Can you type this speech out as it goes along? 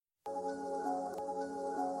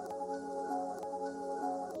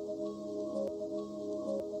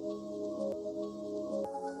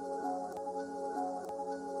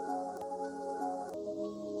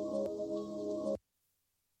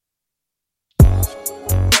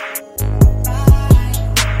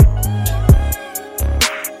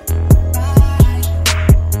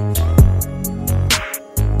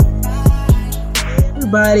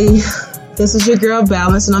Everybody, this is your girl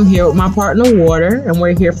Balance, and I'm here with my partner Water, and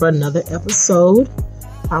we're here for another episode.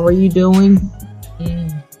 How are you doing?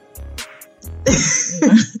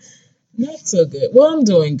 Not so good. Well, I'm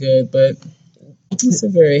doing good, but it's a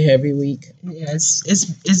very heavy week. Yes,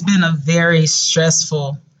 it's been a very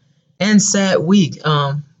stressful and sad week.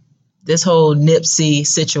 This whole Nipsey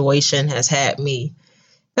situation has had me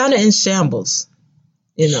kind of in shambles.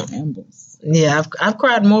 Shambles. Yeah, I've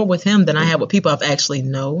cried more with him than I have with people I've actually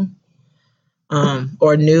known,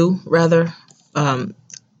 or knew rather. I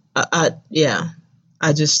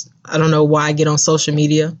don't know why I get on social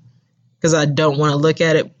media, because I don't want to look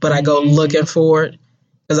at it, but I go looking for it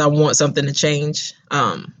because I want something to change,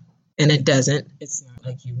 and it doesn't. It's not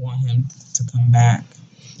like you want him to come back.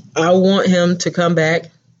 I want him to come back.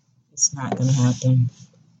 It's not going to happen.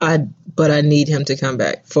 But I need him to come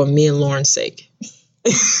back for me and Lauren's sake.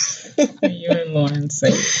 For you and Lauren's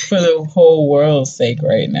sake. For the whole world's sake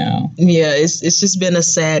right now. Yeah, it's just been a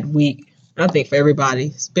sad week, I think, for everybody.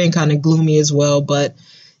 It's been kind of gloomy as well, but,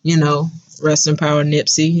 rest in power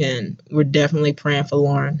Nipsey, and we're definitely praying for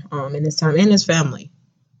Lauren in his time and his family.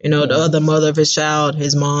 The other mother of his child,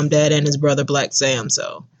 his mom, dad, and his brother, Black Sam,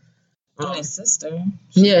 so. His sister.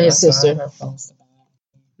 His sister.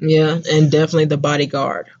 Yeah, and definitely the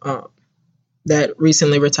bodyguard that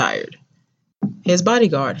recently retired. His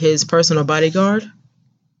bodyguard, his personal bodyguard.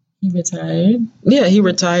 He retired? Yeah, he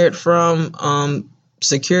retired from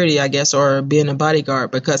security, I guess, or being a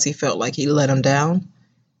bodyguard because he felt like he let him down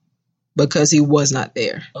because he was not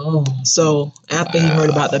there. Oh. So after he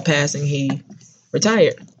heard about the passing, he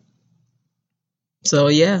retired. So,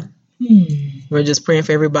 yeah. We're just praying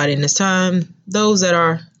for everybody in this time. Those that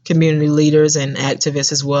are community leaders and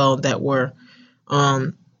activists as well that were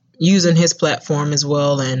using his platform as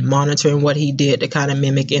well and monitoring what he did to kind of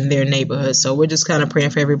mimic in their neighborhood. So we're just kind of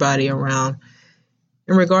praying for everybody around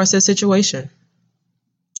in regards to the situation.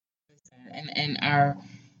 And our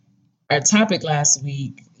topic last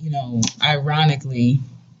week, ironically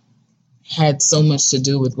had so much to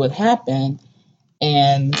do with what happened.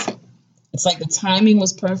 And it's like the timing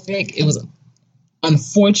was perfect. It was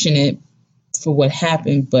unfortunate for what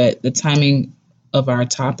happened, but the timing of our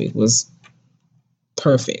topic was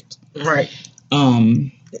perfect. Right.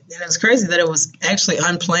 And it's crazy that it was actually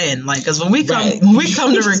unplanned. Like, because when we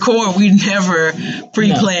come to record, we never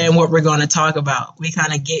pre-plan what we're going to talk about. We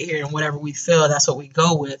kind of get here and whatever we feel, that's what we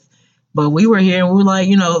go with. But we were here and we were like,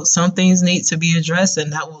 some things need to be addressed,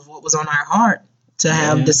 and that was what was on our heart to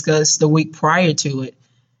have discussed the week prior to it.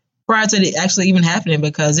 Prior to it actually even happening,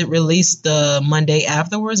 because it released the Monday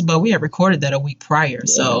afterwards, but we had recorded that a week prior. Yeah.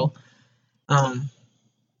 So,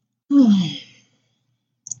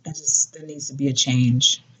 there needs to be a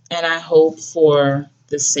change. And I hope for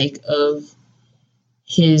the sake of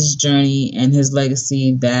his journey and his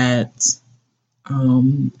legacy that, I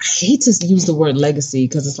hate to use the word legacy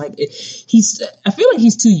because it's like, I feel like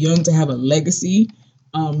he's too young to have a legacy.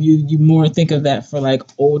 You more think of that for like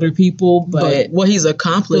older people, but what he's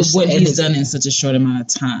accomplished, what he's done in such a short amount of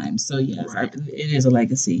time. So yes, right. It is a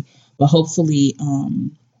legacy, but hopefully,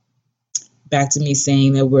 back to me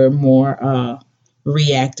saying that we're more,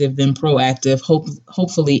 reactive than proactive.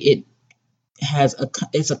 Hopefully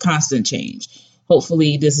it's a constant change.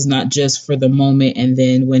 Hopefully this is not just for the moment, and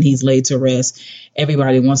then when he's laid to rest,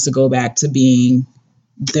 everybody wants to go back to being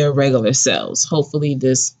their regular selves. Hopefully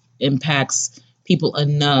this impacts people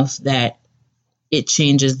enough that it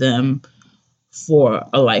changes them for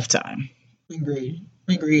a lifetime.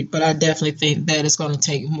 Agreed. But I definitely think that it's going to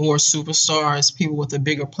take more superstars, people with a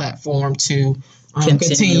bigger platform to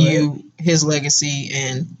continue his legacy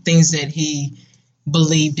and things that he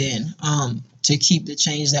believed in, to keep the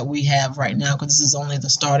change that we have right now, because this is only the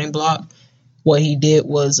starting block. What he did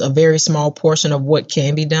was a very small portion of what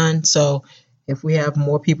can be done. So if we have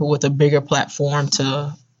more people with a bigger platform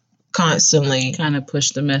to constantly kind of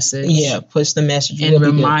push the message. Yeah, push the message. And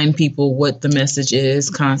remind people what the message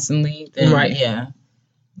is constantly. Then, right. Yeah.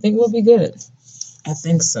 I think we'll be good. I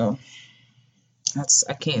think so.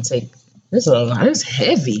 I can't take this a lot. It's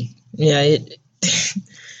heavy. Yeah,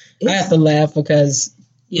 I have to laugh because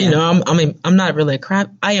I'm not really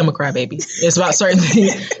I am a crybaby. It's about certain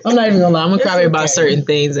things. I'm not even gonna lie. I'm a crybaby about certain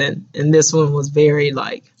things, and this one was very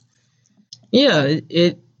like,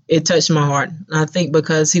 it it touched my heart. I think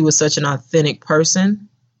because he was such an authentic person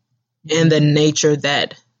and the nature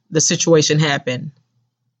that the situation happened,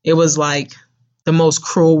 it was like the most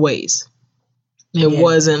cruel ways. It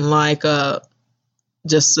wasn't like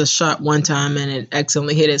just a shot one time and it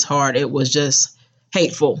accidentally hit his heart. It was just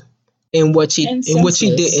hateful in what he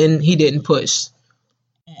didn't push.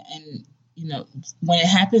 And you know, when it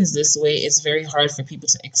happens this way, it's very hard for people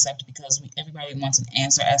to accept because everybody wants an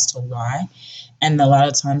answer as to why, and a lot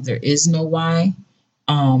of times there is no why.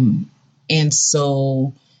 And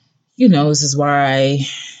so, you know, this is why,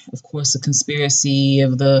 of course, the conspiracy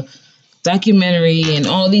of the documentary and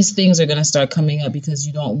all these things are going to start coming up, because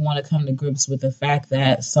you don't want to come to grips with the fact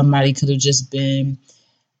that somebody could have just been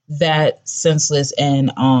that senseless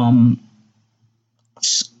and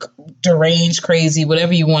deranged, crazy,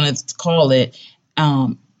 whatever you want to call it,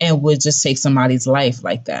 and would just take somebody's life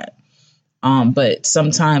like that. But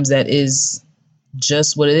sometimes that is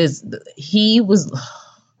just what it is. He was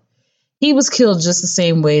killed just the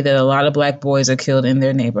same way that a lot of Black boys are killed in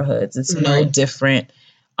their neighborhoods. It's no different.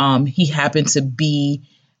 He happened to be,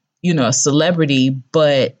 you know, a celebrity,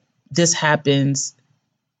 but this happens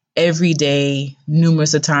every day,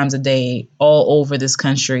 numerous of times a day, all over this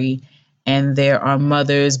country. And there are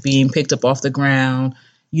mothers being picked up off the ground,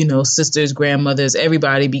 you know, sisters, grandmothers,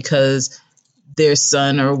 everybody, because their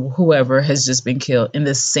son or whoever has just been killed in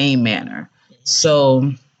the same manner.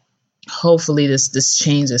 So hopefully this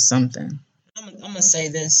changes something. I'm going to say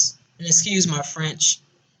this, and excuse my French,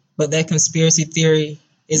 but that conspiracy theory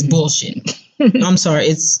is bullshit. I'm sorry.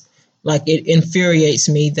 It's like, it infuriates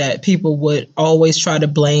me that people would always try to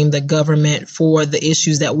blame the government for the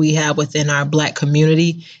issues that we have within our Black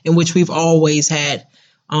community, in which we've always had,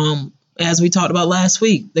 as we talked about last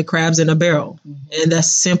week, the crabs in a barrel. And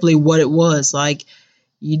that's simply what it was. Like,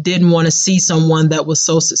 you didn't want to see someone that was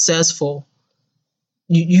so successful.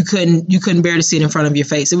 You couldn't bear to see it in front of your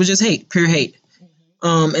face. It was just hate, pure hate.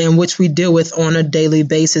 And which we deal with on a daily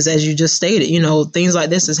basis, as you just stated. You know, things like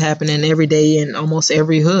this is happening every day in almost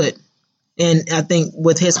every hood. And I think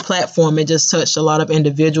with his platform, it just touched a lot of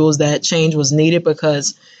individuals that change was needed,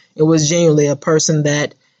 because it was genuinely a person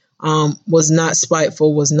that was not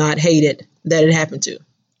spiteful, was not hated, that it happened to.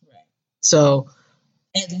 Right. So,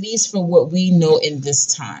 at least for what we know in this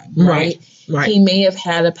time, right? He may have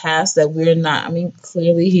had a past that we're not. I mean,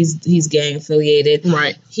 clearly he's gang affiliated.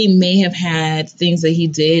 Right. He may have had things that he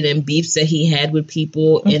did and beefs that he had with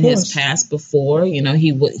people in his past before. You know,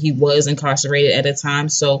 he was incarcerated at a time.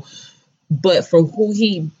 So, but for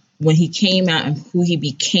when he came out and who he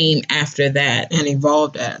became after that and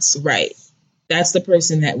evolved as, right, that's the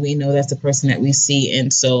person that we know. That's the person that we see,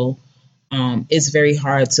 and so it's very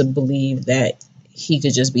hard to believe that he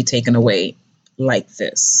could just be taken away like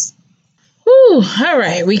this. Whew, all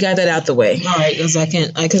right, we got that out the way. All right,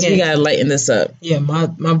 because we gotta lighten this up. Yeah, my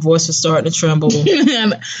voice was starting to tremble.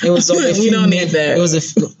 It was only we don't need that. It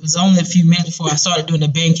was only a few minutes before I started doing the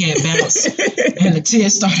Bandcamp bounce, and the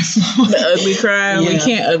tears started flowing. The ugly cry. Yeah. We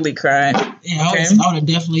can't ugly cry. Yeah, I would have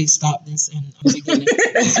definitely stopped this in the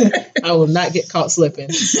beginning. I will not get caught slipping.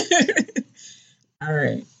 All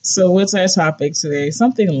right. So what's our topic today?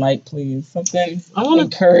 Something light, please. Something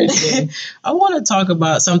encouraging. I want to talk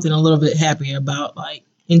about something a little bit happier, about like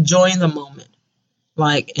enjoying the moment.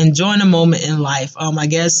 Like enjoying a moment in life. I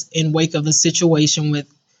guess in wake of the situation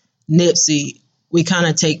with Nipsey, we kind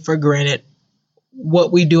of take for granted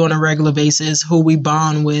what we do on a regular basis, who we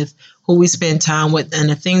bond with, who we spend time with, and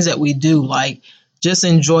the things that we do. Like, just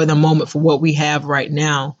enjoy the moment for what we have right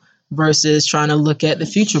now versus trying to look at the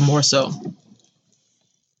future more so.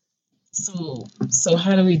 So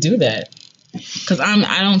how do we do that? Because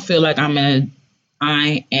I don't feel like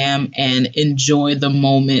I am an enjoy the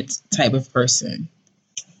moment type of person.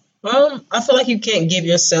 I feel like you can't give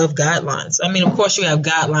yourself guidelines. I mean, of course you have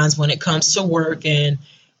guidelines when it comes to work and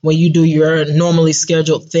when you do your normally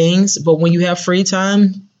scheduled things, but when you have free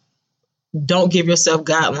time, don't give yourself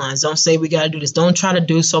guidelines. Don't say we got to do this. Don't try to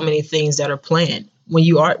do so many things that are planned when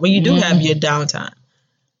you do have your downtime.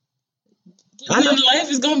 I know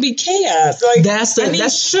life is gonna be chaos. Like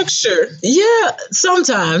that's structure. Yeah,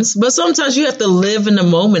 sometimes, but sometimes you have to live in the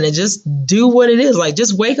moment and just do what it is. Like,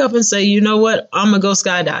 just wake up and say, you know what, I'm gonna go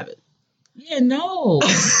skydiving. Yeah, no.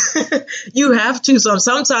 You have to. So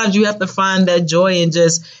sometimes you have to find that joy in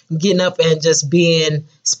just getting up and just being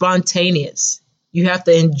spontaneous. You have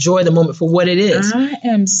to enjoy the moment for what it is. I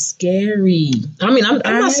am scary. I mean, I'm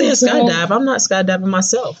not saying skydive. I'm not skydiving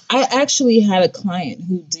myself. I actually had a client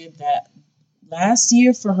who did that last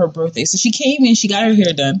year for her birthday. So she came in, she got her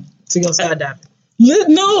hair done. To go skydiving.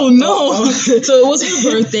 No. So it was her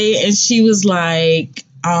birthday, and she was like,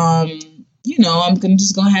 I'm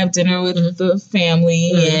just gonna have dinner with the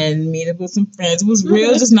family and meet up with some friends. It was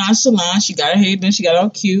real, just nonchalant. She got her hair done. She got all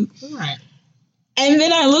cute. Right. And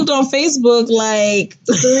then I looked on Facebook like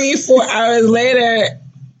 3-4 hours later,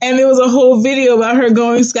 and there was a whole video about her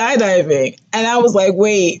going skydiving. And I was like,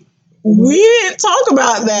 wait, we didn't talk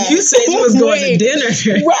about that. You said you was going to dinner.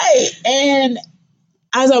 Right. And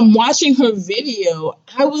as I'm watching her video,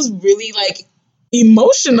 I was really like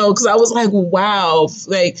emotional because I was like, wow,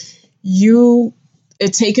 like you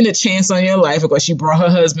had taken a chance on your life. Of course, she brought her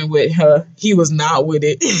husband with her. He was not with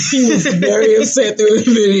it. He was very upset through the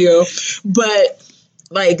video. But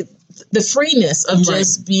like the freeness of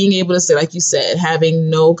just being able to say, like you said, having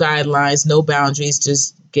no guidelines, no boundaries,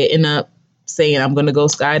 just getting up, saying, I'm going to go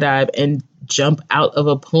skydive and jump out of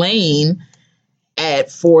a plane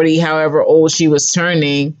at 40, however old she was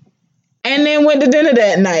turning, and then went to dinner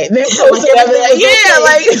that night. Then posted like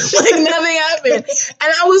nothing happened.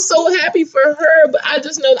 And I was so happy for her, but I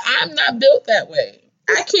just know that I'm not built that way.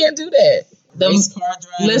 I can't do that.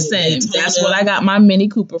 Listen, that's what I got my Mini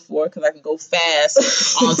Cooper for, because I can go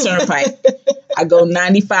fast on turnpike. I go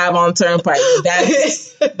 95 on turnpike.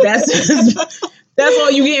 That's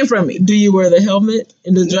all you getting from me. Do you wear the helmet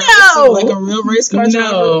in the driver's seat like a real race car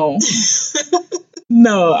driver?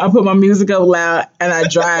 No, I put my music up loud and I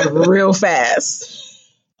drive real fast.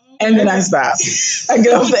 And then I stop. I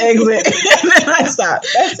get off the exit and then I stop.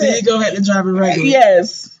 That's it. You go ahead and drive it regular.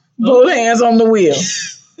 Yes. Both hands on the wheel.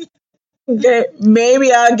 Okay.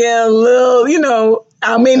 Maybe I'll get a little,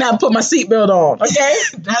 I may not put my seatbelt on. Okay.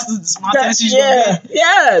 That's the spontaneous.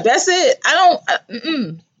 Yeah, that's it.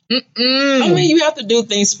 I mean, you have to do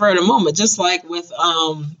things for the moment, just like with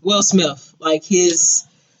Will Smith, like his,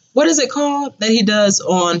 what is it called that he does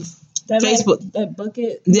on Facebook? That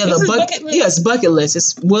bucket. Yeah, the bucket list. Yes, bucket list.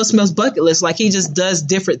 It's Will Smith's bucket list. Like he just does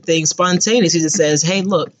different things spontaneous. He just says, "Hey,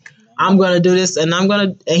 look, I'm gonna do this, and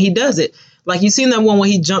and he does it." Like you seen that one when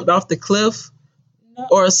he jumped off the cliff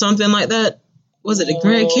or something like that. Was it the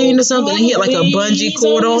Grand Canyon or something? And he had like a bungee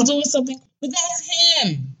cord on. Doing something, but that's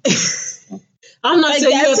him. I'm not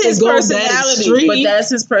saying that's his personality, but that's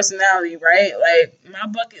his personality, right? Like my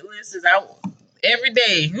bucket list is out every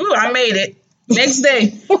day. Ooh, I made it. Next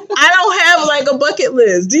day, I don't have like a bucket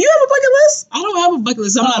list. Do you have a bucket list? I don't have a bucket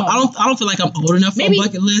list. I don't feel like I'm old enough for a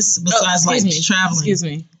bucket list. Besides, traveling. Excuse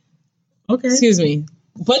me. Okay. Excuse me.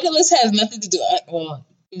 Bucket list has nothing to do. Well,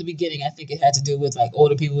 in the beginning, I think it had to do with like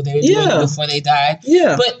older people. They were doing it before they died.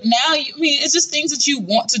 Yeah. But now, it's just things that you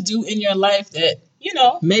want to do in your life that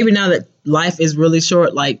Maybe now that life is really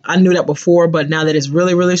short, like I knew that before, but now that it's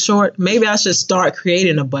really, really short, maybe I should start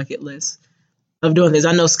creating a bucket list of doing this.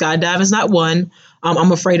 I know skydiving is not one.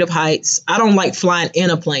 I'm afraid of heights. I don't like flying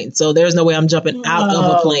in a plane, so there's no way I'm jumping out of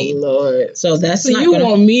a plane. Lord. So that's not you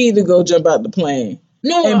want me to go jump out the plane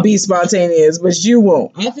and be spontaneous, but you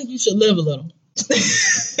won't. I think you should live a little.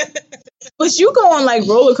 But you go on like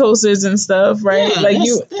roller coasters and stuff, right?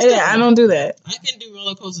 Yeah, I don't do that. I can do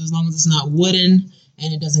roller coasters as long as it's not wooden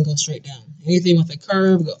and it doesn't go straight down. Anything with a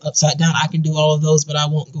curve, go upside down, I can do all of those, but I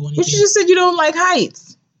won't go anything. But you just said you don't like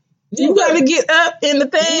heights. You got to get up in the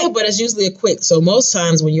thing. Yeah, but it's usually a quick. So most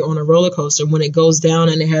times when you're on a roller coaster, when it goes down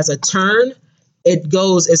and it has a turn,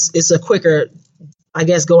 it's a quicker, I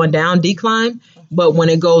guess, going down decline. But when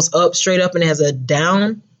it goes up, straight up, and it has a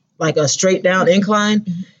down, like a straight down incline,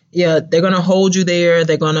 yeah, they're going to hold you there.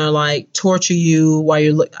 They're going to like torture you while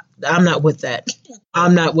you're I'm not with that.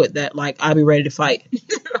 I'm not with that. Like, I'll be ready to fight.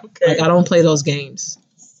 Okay. Like, I don't play those games.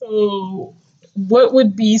 So what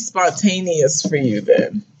would be spontaneous for you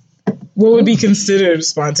then? What would be considered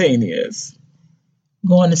spontaneous?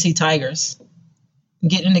 Going to see tigers.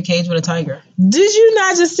 Getting in the cage with a tiger. Did you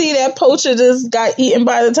not just see that poacher just got eaten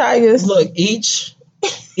by the tigers? Look, each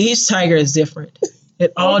tiger is different.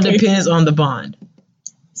 It all depends on the bond.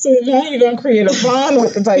 So now you're going to create a bond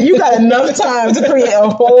with the tiger. You got enough time to create a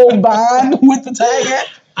whole bond with the tiger?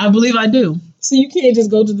 I believe I do. So you can't just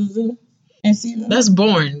go to the zoo and see them? That's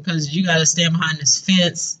boring because you got to stand behind this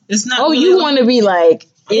fence. It's not. Oh, really you want to be like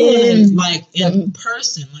in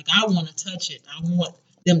person. Like I want to touch it. I want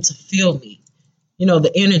them to feel me.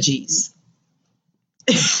 The energies.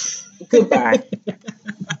 Goodbye.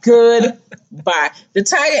 Goodbye. The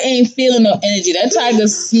tiger ain't feeling no energy. That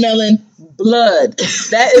tiger's smelling blood.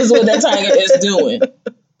 That is what that tiger is doing.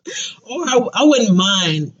 Or I wouldn't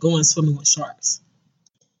mind going swimming with sharks.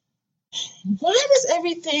 Why does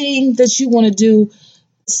everything that you want to do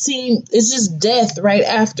seem it's just death right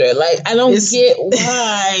after? Like I don't get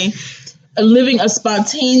why living a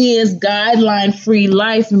spontaneous guideline-free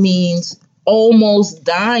life means almost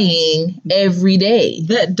dying every day.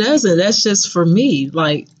 That doesn't. That's just for me.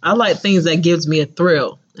 Like I like things that gives me a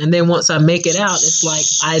thrill. And then once I make it out, it's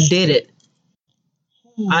like, I did it.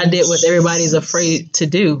 I did what everybody's afraid to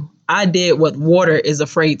do. I did what water is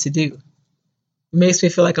afraid to do. It makes me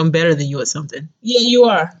feel like I'm better than you at something. Yeah, you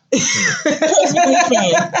are. I'm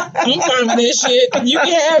fine with this shit. You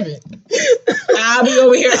can have it. I'll be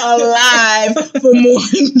over here alive for more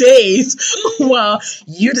days while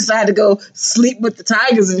you decide to go sleep with the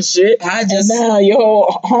tigers and shit. And now your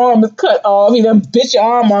whole arm is cut off. You done bit your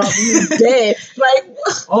arm off. You're dead. Like,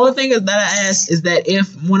 only thing is that I ask is that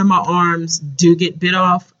if one of my arms do get bit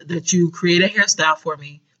off, that you create a hairstyle for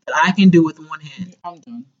me that I can do with one hand. I'm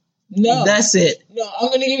done. No. That's it. No, I'm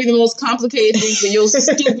going to give you the most complicated thing for your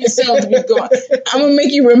stupid self to be going. I'm going to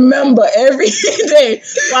make you remember every day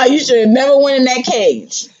why you should have never went in that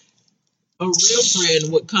cage. A real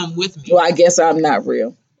friend would come with me. Well, I guess I'm not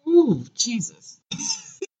real. Ooh, Jesus.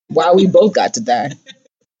 Why we both got to die.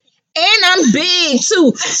 And I'm big,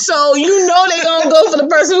 too. So you know they're going to go for the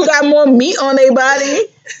person who got more meat on their body. That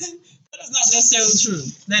is not necessarily true.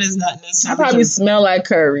 That is not necessarily true. I probably true. Smell like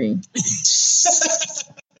curry.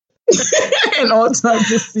 And all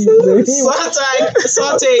types of seasoning.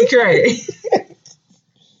 Sauteed curry.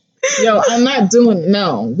 Yo, I'm not doing,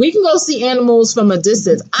 no. We can go see animals from a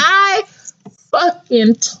distance. I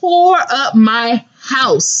fucking tore up my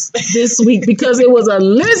house this week because it was a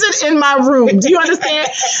lizard in my room. Do you understand?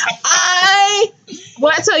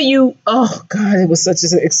 When I tell you, oh God, it was such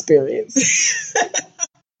an experience.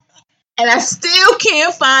 And I still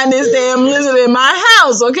can't find this damn lizard in my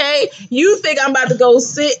house, okay? You think I'm about to go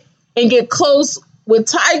sit and get close with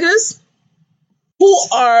tigers who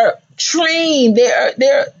are trained? They're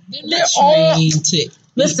trained to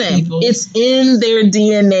listen, people. It's in their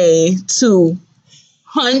DNA to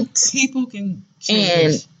hunt. People can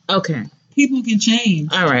change. Okay. People can change.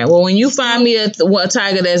 All right. Well, when you find me a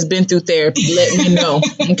tiger that's been through therapy, let me know,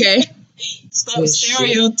 okay? Stop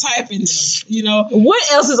stereotyping them. You know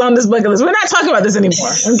what else is on this bucket list? We're not talking about this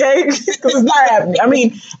anymore, okay? Because it's not happening. I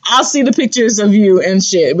mean, I'll see the pictures of you and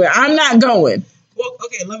shit, but I'm not going. Well,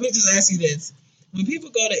 okay. Let me just ask you this: when people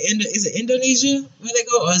go to is it Indonesia where they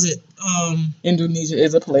go, or is it Indonesia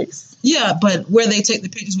is a place? Yeah, but where they take the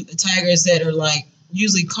pictures with the tigers that are like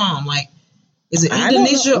usually calm, like is it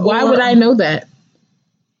Indonesia? Why would I know that?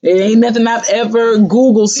 It ain't nothing I've ever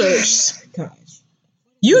Google searched.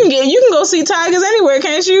 You can go see tigers anywhere,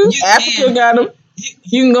 can't you? Africa got them.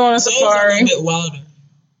 You can go on a safari. Those are a little bit wilder.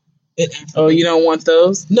 Oh, you don't want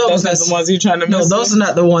those? No, those are the ones you're trying to. No, those are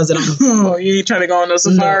not the ones that I'm. Oh, you ain't trying to go on a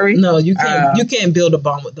safari? No, you can't. You can't build a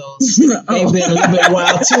bomb with those. They've been a little bit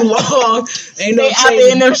wild too long. Ain't no out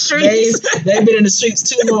there in them streets. They've been in the streets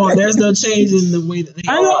too long. There's no change in the way that they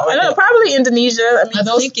are. I know. Probably Indonesia. I mean,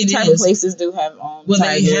 those type of places do have.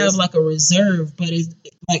 They have like a reserve, but it's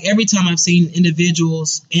like every time I've seen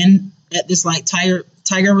individuals at this like tiger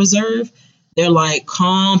reserve. They're like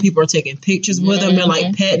calm. People are taking pictures with them. They're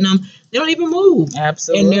like petting them. They don't even move.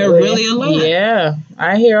 Absolutely. And they're really alert. Yeah.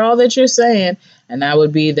 I hear all that you're saying. And that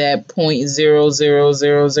would be that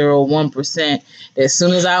 0.00001%. As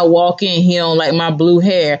soon as I walk in, he don't like my blue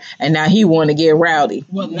hair. And now he want to get rowdy.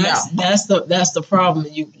 Well, that's the problem.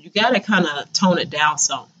 You got to kind of tone it down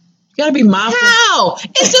some. You got to be mindful. How?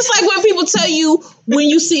 It's just like when people tell you when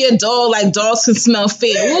you see a dog, like dogs can smell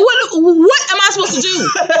fear. Well, what am I supposed to do?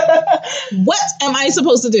 What am I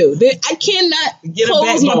supposed to do? I cannot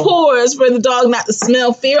close my pores for the dog not to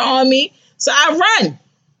smell fear on me. So I run.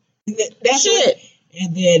 That's it.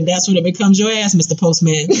 And then that's when it becomes your ass, Mr.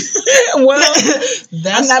 Postman. Well,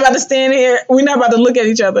 I'm not about to stand here. We're not about to look at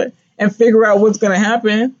each other and figure out what's going to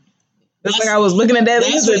happen. That's like I was looking at that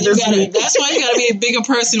lizard this week. That's why you gotta be a bigger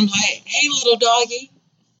person. Like, hey, little doggy.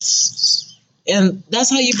 And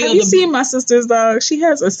that's how you build. Have you seen my sister's dog? She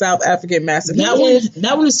has a South African Mastiff. That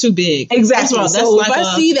one is too big. Exactly. That's so like if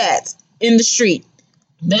I see that in the street,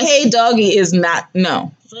 hey, doggy is not,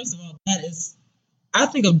 no. First of all, I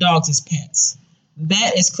think of dogs as pets.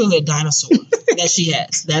 That is clearly a dinosaur that she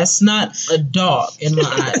has. That's not a dog in my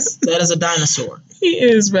eyes. That is a dinosaur. He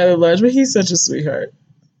is rather large, but he's such a sweetheart.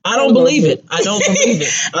 I don't believe it. I don't believe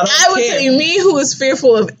it. I would say me who is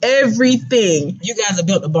fearful of everything. You guys have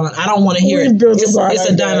built a bond. I don't want to hear it. It's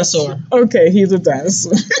a dinosaur. Okay, he's a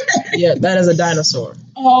dinosaur. Yeah, that is a dinosaur.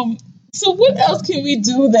 So what else can we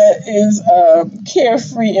do that is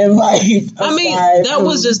carefree in life? I mean, that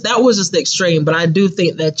was just the extreme. But I do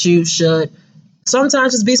think that you should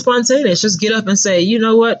sometimes just be spontaneous. Just get up and say, you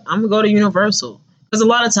know what? I'm gonna go to Universal. Because a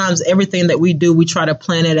lot of times everything that we do, we try to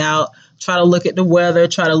plan it out. Try to look at the weather,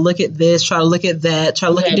 try to look at this, try to look at that, try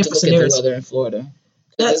to look at different scenarios. At the weather in Florida.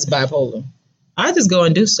 That's bipolar. I just go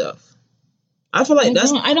and do stuff. I feel like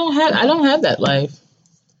I don't have that life.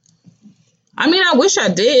 I mean, I wish I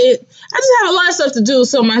did. I just have a lot of stuff to do.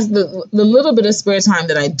 So the little bit of spare time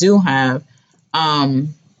that I do have,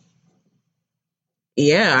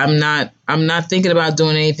 yeah, I'm not thinking about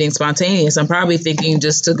doing anything spontaneous. I'm probably thinking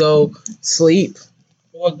just to go sleep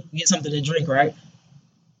or get something to drink, right?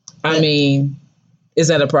 I mean, is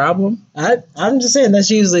that a problem? I'm just saying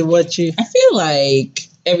that's usually what you... I feel like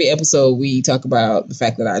every episode we talk about the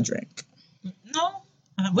fact that I drink. No,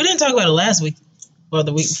 we didn't talk about it last week or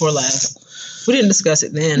the week before last. We didn't discuss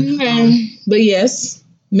it then. Okay. But yes,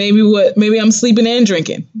 maybe I'm sleeping and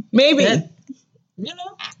drinking. Maybe. To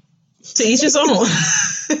each his own.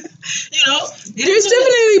 There's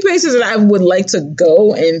definitely places that I would like to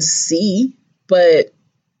go and see, but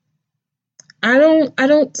I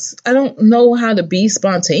don't know how to be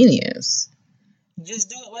spontaneous.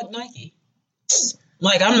 Just do it like Nike.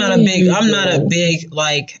 Like I'm not a big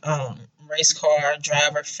like race car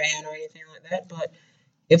driver fan or anything like that, but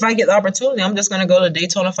if I get the opportunity, I'm just gonna go to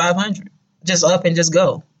Daytona 500. Just up and just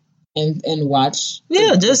go. And watch.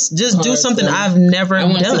 Yeah, just do something I've never done. I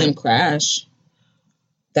want to see them crash.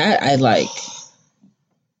 That I like.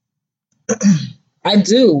 I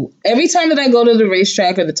do. Every time that I go to the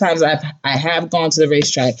racetrack, or the times I have gone to the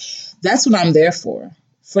racetrack, that's what I'm there for.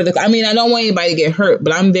 I don't want anybody to get hurt,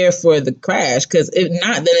 but I'm there for the crash, because if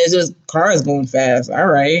not, then it's just cars going fast. All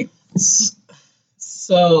right.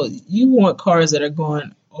 So you want cars that are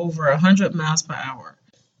going over 100 miles per hour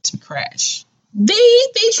to crash? They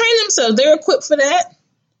train themselves. They're equipped for that.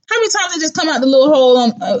 How many times they just come out the little hole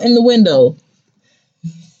in the window?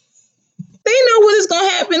 They know what is going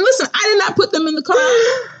to happen. Listen, I did not put them in the car.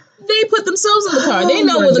 They put themselves in the car. They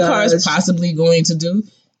know what the car is possibly going to do.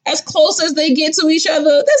 As close as they get to each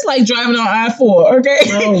other, that's like driving on I-4, okay?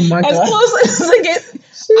 Oh, my God. As close as they get.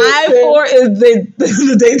 I-4 is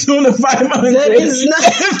the Daytona 500. That is not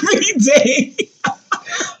every day.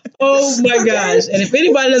 Oh my gosh. And if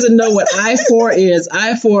anybody doesn't know what I-4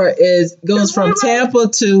 is, goes from Tampa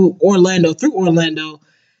to Orlando, through Orlando.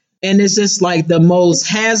 And it's just like the most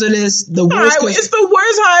hazardous, the worst. It's the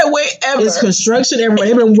worst highway ever. It's construction everywhere.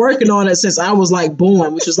 They've been working on it since I was like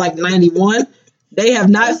born, which was like 91. They have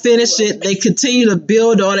not finished it. They continue to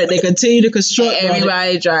build on it. They continue to construct on it.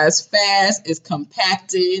 Everybody drives fast. It's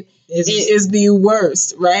compacted. It is the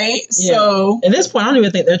worst, right? Yeah. So at this point, I don't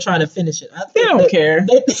even think they're trying to finish it. They don't care.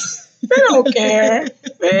 They don't care.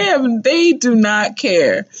 They do not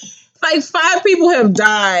care. Like 5 people have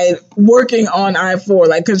died working on I-4,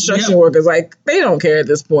 like construction workers. Like they don't care at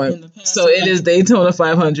this point. So it is Daytona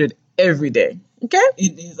 500 every day. Okay,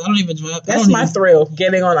 it is. I don't even drive. That's my thrill: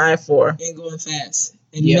 getting on I-4 and going fast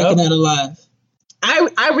and making that alive.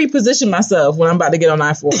 I reposition myself when I'm about to get on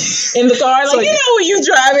I-4 in the car. Like, when you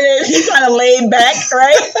driving it, you kind of laid back,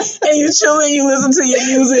 right? And you chilling, you listen to your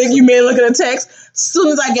music, you may look at a text. As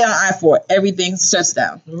soon as I get on I-4, everything shuts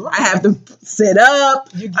down. Right. I have to sit up.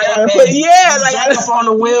 You gotta back up on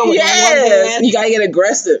the wheel. Yes, you gotta get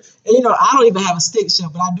aggressive. And I don't even have a stick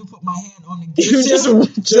shift, but I do put my hand on the gear just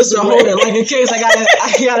to hold it, like in case I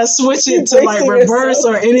gotta switch it to like reverse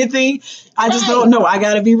or anything. I just don't know. I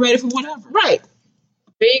gotta be ready for whatever. Right.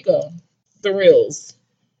 There you go. Thrills.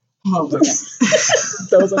 Oh my God.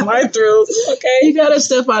 Those are my thrills. Okay. You gotta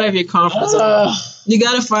step out of your comfort zone. You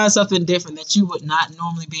gotta find something different that you would not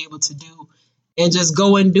normally be able to do, and just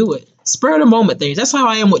go and do it. Spur of the moment things. That's how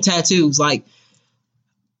I am with tattoos. Like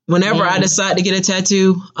whenever I decide to get a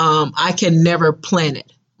tattoo, I can never plan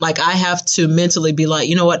it. Like I have to mentally be like,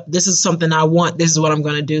 you know what, this is something I want. This is what I'm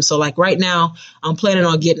gonna do. So like right now, I'm planning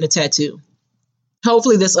on getting a tattoo.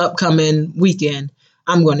 Hopefully this upcoming weekend,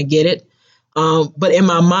 I'm going to get it. But in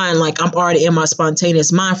my mind, like I'm already in my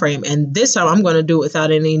spontaneous mind frame. And this time I'm going to do it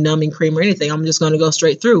without any numbing cream or anything. I'm just going to go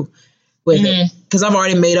straight through with it. Because I've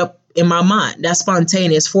already made up in my mind. That's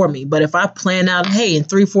spontaneous for me. But if I plan out, hey, in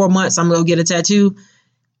 3-4 months, I'm going to get a tattoo,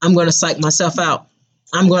 I'm going to psych myself out.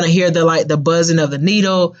 I'm going to hear the buzzing of the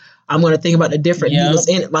needle. I'm going to think about the different needles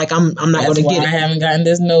in it. Like I'm not going to get it. I haven't gotten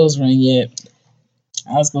this nose ring yet.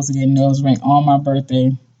 I was supposed to get a nose ring on my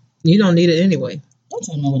birthday. You don't need it anyway. Don't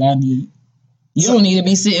tell me what I need. You don't need to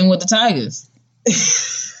be sitting with the tigers.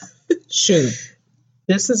 Shoot.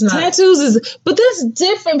 This is not... Tattoos but that's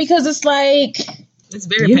different because it's like... It's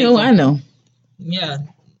very painful. I know. Yeah.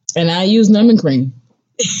 And I use numbing cream.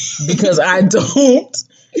 Because I don't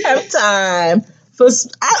have time for...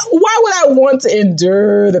 why would I want to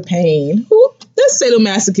endure the pain? That's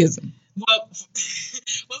sadomasochism. Well,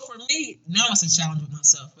 for me, now it's a challenge with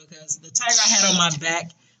myself because the tiger I had on my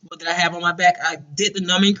back, what did I have on my back? I did the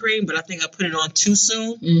numbing cream, but I think I put it on too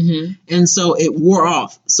soon. Mm-hmm. And so it wore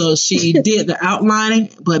off. So she did the outlining,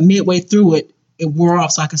 but midway through it it wore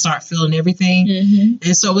off so I could start feeling everything. Mm-hmm.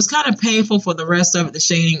 And so it was kind of painful for the rest of it. The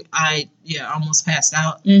shading, I almost passed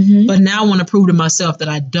out. Mm-hmm. But now I want to prove to myself that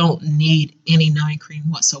I don't need any numbing cream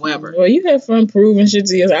whatsoever. Well, you have fun proving shit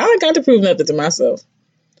to yourself. I ain't got to prove nothing to myself.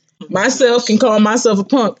 Myself can call myself a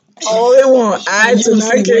punk all they want. I do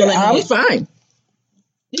not care. I'm fine.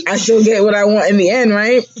 I still get what I want in the end,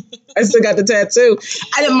 right? I still got the tattoo.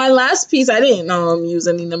 My last piece, I didn't use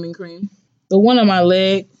any numbing cream. The one on my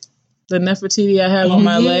leg, the Nefertiti I have on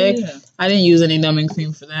my leg, I didn't use any numbing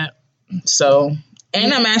cream for that. So,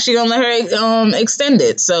 and I'm actually gonna let her extend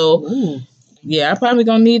it. So, I'm probably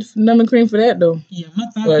gonna need numbing cream for that though. Yeah, my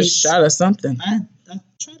thigh or a shot or something. I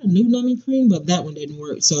tried a new numbing cream, but that one didn't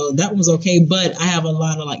work. So that was okay. But I have a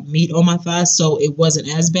lot of like meat on my thighs, so it wasn't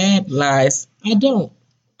as bad. Lies. I don't.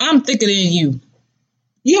 I'm thicker than you.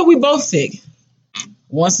 Yeah, we both thick.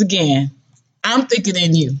 Once again, I'm thicker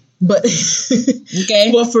than you. But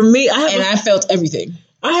okay. Well, for me, I felt everything.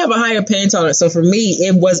 I have a higher pain tolerance, so for me,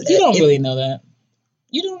 it was. You don't really know that.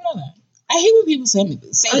 You don't know that. I hate when people say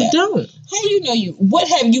that. I don't. How do you know you? What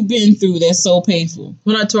have you been through that's so painful?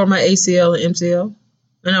 When I tore my ACL and MCL,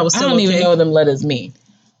 and I was still I don't even know what them letters mean.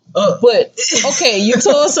 But okay, you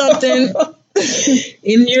tore something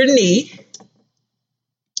in your knee.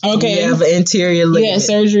 Okay. You have an anterior ligament. You had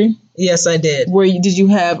surgery? Yes, I did. Did you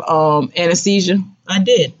have anesthesia? I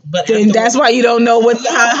did, but then that's why you don't know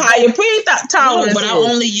how your pain tolerance is. But I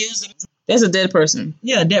only use it. That's a dead person.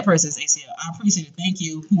 Yeah, a dead person's ACL. I appreciate it. Thank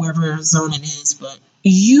you, whoever zone it is. But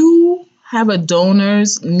you have a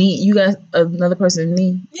donor's knee. You got another person's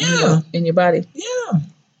knee. Yeah. In your body. Yeah.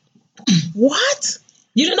 What?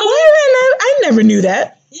 You didn't know that? I never knew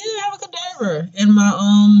that. Yeah, I have a cadaver in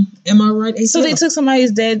my right ACL. So they took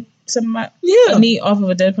somebody's knee off of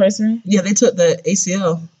a dead person? Yeah, they took the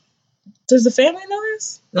ACL. Does the family know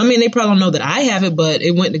this? I mean, they probably don't know that I have it, but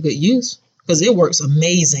it went to good use because it works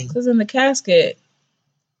amazing. Because in the casket,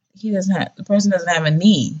 the person doesn't have a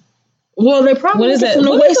knee. Well, they probably what is that?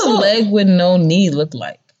 What does a leg with no knee look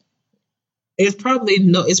like? It's probably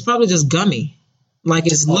just gummy. Like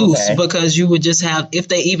it's loose because you would just have, if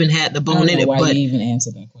they even had the bone in it. Why but you even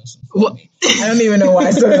answer that question? I don't even know why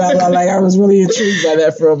I said it out loud. Like I was really intrigued by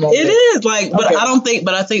that for a moment. It is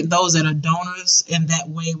but I think those that are donors in that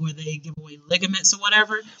way where they give away ligaments or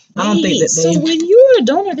whatever. I don't think that they. So when you're a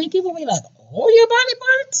donor, they give away like all your body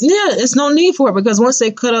parts. Yeah, it's no need for it because once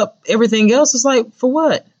they cut up everything else, it's like for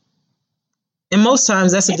what? And most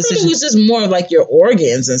times that's a decision. It was just more like your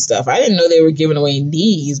organs and stuff. I didn't know they were giving away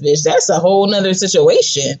knees, bitch. That's a whole nother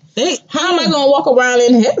situation. How am I going to walk around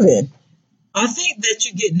in heaven? I think that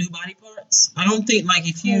you get new body parts. I don't think like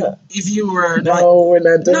if you were we're not doing no. We're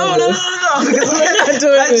not doing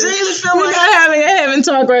this. We're not having a heaven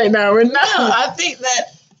talk right now. We're not. I think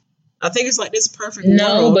it's like this perfect world.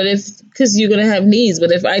 No, but because you're going to have knees.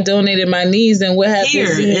 But if I donated my knees, then what happens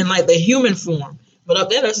here in like the human form? But up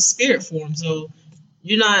there, that's a spirit form. So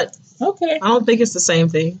you're not. Okay. I don't think it's the same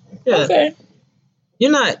thing. Yeah. Okay.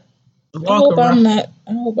 You're not. I hope I'm not.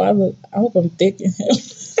 I hope I'm thick in him.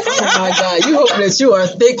 Oh my God! You hope that you are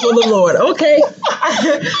thick for the Lord. Okay.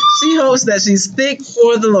 She hopes that she's thick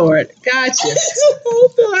for the Lord. Gotcha.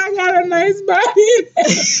 I got a nice body.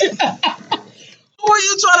 Who are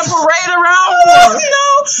you trying to parade around? No.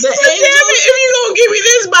 If you're going to give me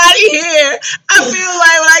this body here, I feel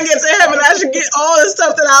like when I get to heaven, I should get all the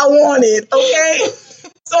stuff that I wanted, okay?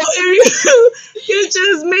 So if you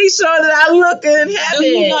just make sure that I look good in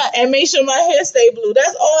heaven and make sure my hair stay blue.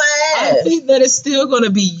 That's all I ask. I think that it's still going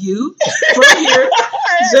to be you from here,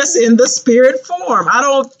 just in the spirit form. I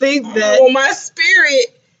don't think that... Well, my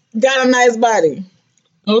spirit got a nice body.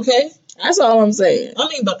 Okay. That's all I'm saying. I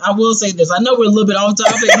mean, but I will say this. I know we're a little bit off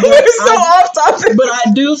topic. But we're off topic. But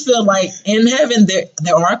I do feel like in heaven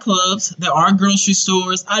there are clubs, there are grocery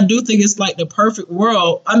stores. I do think it's like the perfect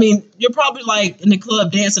world. I mean, you're probably like in the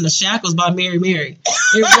club dancing the Shackles by Mary Mary.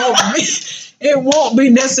 It won't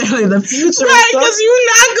be necessarily the future. Right, because you're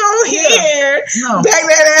not going here. Back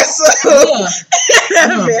that ass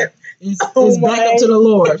up. Yeah. It's back up to the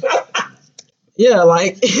Lord. Yeah,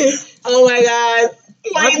 like, oh my God.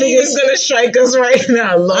 I think it's going to strike us right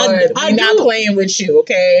now, Lord. I'm not playing with you,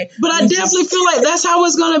 okay? But I definitely feel like that's how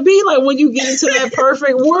it's going to be. Like when you get into that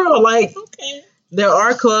perfect world, like there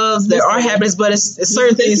are clubs, there are habits, but it's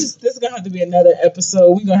certain things. This is going to have to be another episode.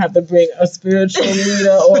 We're going to have to bring a spiritual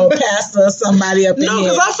leader or a pastor or somebody up in here. No,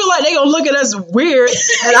 because I feel like they're going to look at us weird,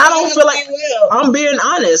 and I don't feel like I'm being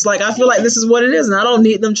honest. Like I feel like this is what it is, and I don't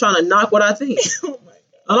need them trying to knock what I think. Oh my God.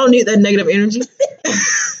 I don't need that negative energy.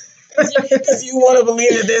 Because you want to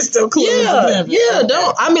believe that there's still clubs. Yeah.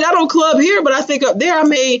 Don't. I mean, I don't club here, but I think up there I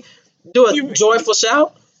may do a joyful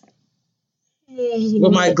shout.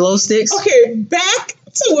 with my glow sticks. Okay, back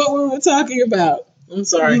to what we were talking about. I'm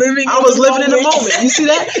sorry. I was living in the moment. You see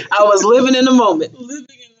that? I was living in the moment. Living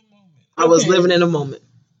in the moment. I was living in the moment.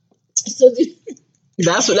 So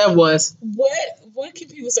that's what that was. What can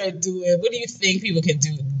people start doing? What do you think people can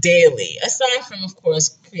do daily, aside from, of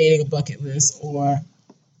course, creating a bucket list or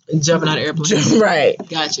jumping out of airplane? Right.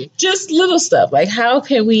 Gotcha. Just little stuff. Like, how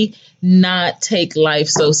can we not take life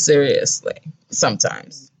so seriously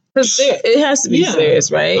sometimes? Because it has to be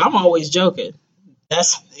serious, right? I'm always joking.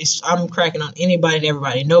 I'm cracking on anybody and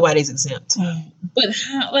everybody. Nobody's exempt. But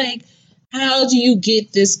how do you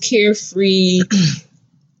get this carefree,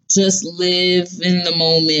 just live in the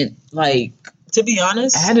moment, like, to be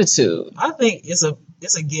honest, attitude? I think it's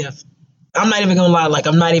a gift. I'm not even gonna lie, like,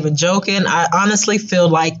 I'm not even joking. I honestly feel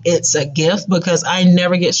like it's a gift because I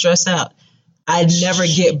never get stressed out. I never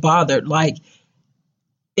get bothered. Like,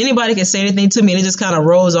 anybody can say anything to me and it just kind of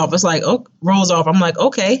rolls off. It's like, rolls off. I'm like,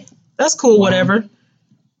 okay, that's cool, whatever.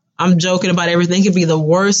 I'm joking about everything. It could be the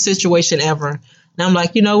worst situation ever. And I'm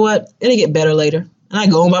like, you know what? It'll get better later. And I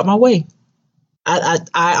go about my way. I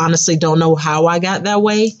honestly don't know how I got that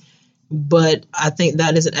way, but I think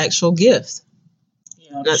that is an actual gift.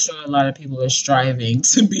 Yeah, I'm sure a lot of people are striving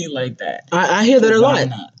to be like that. I hear that a lot.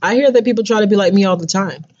 I hear that people try to be like me all the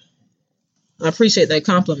time. I appreciate that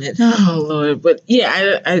compliment. Oh, Lord. But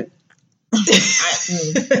yeah,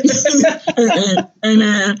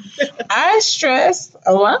 I stress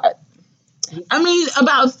a lot. I mean,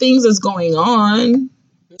 about things that's going on.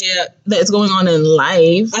 Yeah, that's going on in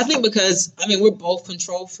life. I think because, we're both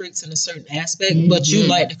control freaks in a certain aspect, but you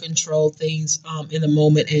like to control things in the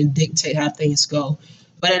moment and dictate how things go.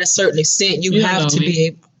 But at a certain extent, you have to be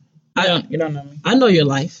able... You don't know me. I know your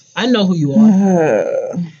life. I know who you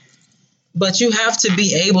are. But you have to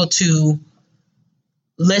be able to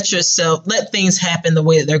let things happen the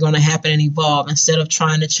way that they're going to happen and evolve instead of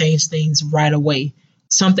trying to change things right away.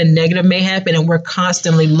 Something negative may happen and we're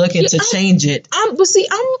constantly looking to change it. I'm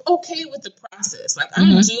okay with the process. Like,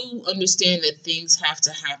 I do understand that things have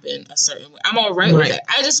to happen a certain way. I'm all right with that.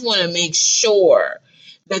 I just want to make sure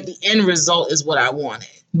that the end result is what I wanted.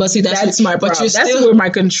 But see, that's my problem. That's where my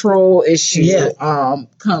control issue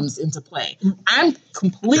comes into play. I'm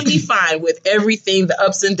completely fine with everything, the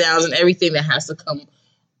ups and downs and everything that has to come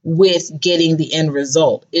with getting the end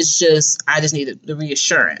result. It's just, I just need the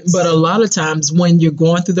reassurance. But a lot of times when you're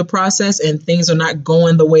going through the process and things are not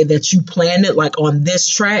going the way that you planned it, like on this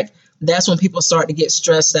track, that's when people start to get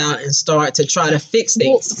stressed out and start to try to fix things.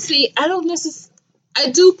 Well, see, I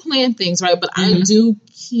do plan things, right? But I do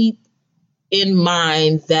keep in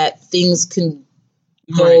mind that things can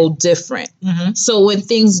go different. So when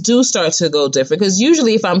things do start to go different, because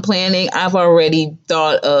usually if I'm planning, I've already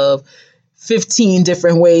thought of 15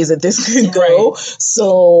 different ways that this could go.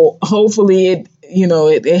 So hopefully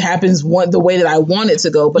it happens the way that I want it to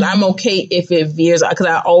go, but I'm okay if it veers, because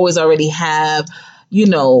I always already have,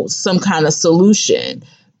 some kind of solution.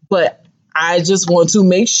 But I just want to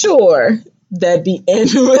make sure that the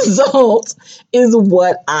end result is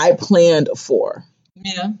what I planned for.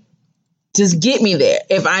 Yeah. Just get me there.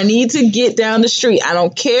 If I need to get down the street, I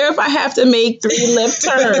don't care if I have to make 3 left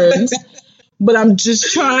turns. But I'm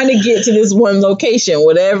just trying to get to this one location,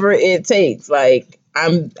 whatever it takes. Like,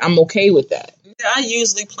 I'm okay with that. I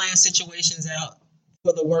usually plan situations out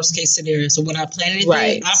for the worst case scenario. So when I plan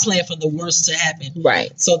anything, I plan for the worst to happen.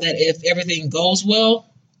 Right. So that if everything goes well,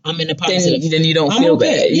 I'm in the positive. Then you don't feel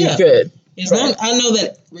bad. You're good. As long I know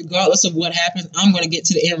that regardless of what happens, I'm going to get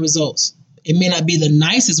to the end results. It may not be the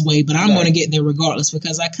nicest way, but I'm going to get there regardless,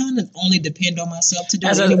 because I kind of only depend on myself to do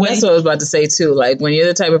it anyway. That's what I was about to say too. Like, when you're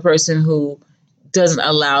the type of person who doesn't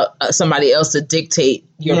allow somebody else to dictate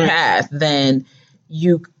your path, then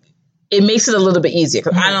it makes it a little bit easier.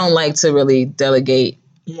 Because I don't like to really delegate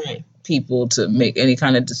people to make any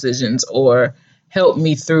kind of decisions or help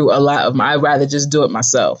me through a lot of I'd rather just do it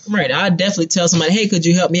myself. Right. I'd definitely tell somebody, hey, could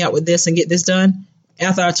you help me out with this and get this done?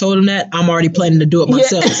 After I told them that, I'm already planning to do it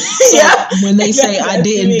myself. So when they say I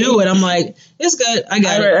didn't do it, I'm like, it's good. I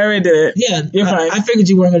got it. I already did it. Yeah. You're fine. I figured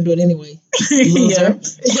you weren't going to do it anyway. Loser.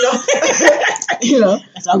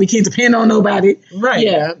 That's why we can't depend on nobody. Right.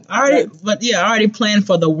 Yeah. I already planned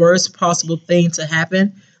for the worst possible thing to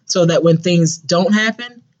happen, so that when things don't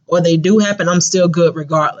happen or they do happen, I'm still good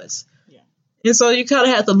regardless. Yeah. And so you kind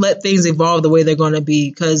of have to let things evolve the way they're going to be,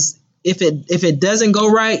 because if it doesn't go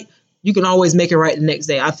right, you can always make it right the next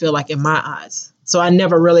day, I feel like, in my eyes. So I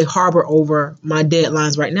never really harbor over my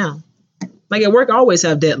deadlines right now. Like at work, I always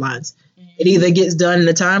have deadlines. It either gets done in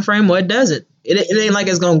the time frame or it doesn't. It ain't like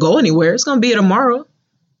it's going to go anywhere. It's going to be tomorrow.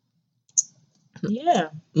 Yeah.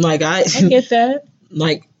 Like I get that.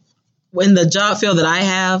 Like in the job field that I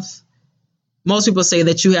have, most people say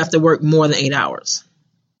that you have to work more than 8 hours.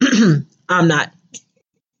 I'm not.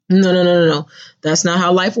 No. That's not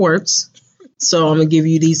how life works. So I'm going to give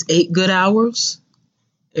you these 8 good hours.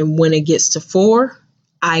 And when it gets to 4,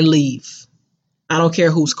 I leave. I don't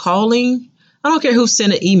care who's calling. I don't care who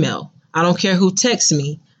sent an email. I don't care who texts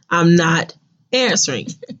me. I'm not answering.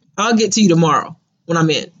 I'll get to you tomorrow when I'm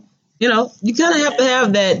in. You know, you kind of have to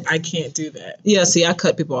have that. I can't do that. Yeah, see, I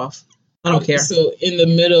cut people off. I don't care. So in the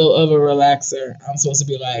middle of a relaxer, I'm supposed to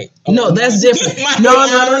be like, oh, no, that's different. No.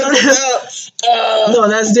 No,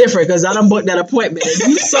 that's different because I done booked that appointment.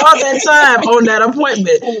 And you saw that time on that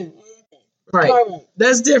appointment. Right.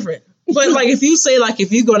 That's different. But like if you say like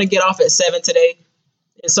if you're going to get off at 7 today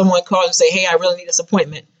and someone calls and say, hey, I really need this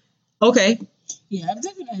appointment. Okay. Yeah, I've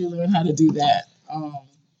definitely learned how to do that.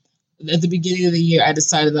 At the beginning of the year, I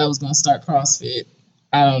decided that I was going to start CrossFit.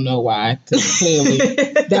 I don't know why, because clearly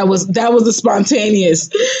that was the spontaneous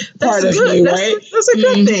part of me, right? That's a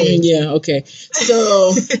good thing. Yeah, okay.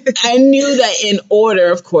 So I knew that in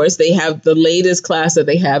order, of course, they have the latest class that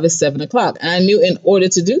they have is 7 o'clock. And I knew in order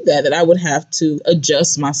to do that I would have to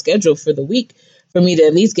adjust my schedule for the week for me to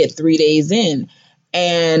at least get 3 days in.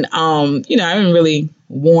 And, I haven't really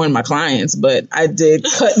warned my clients, but I did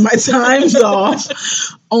cut my times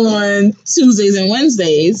off on Tuesdays and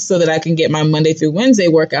Wednesdays so that I can get my Monday through Wednesday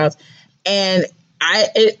workouts. And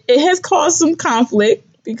it has caused some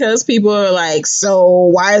conflict because people are like, so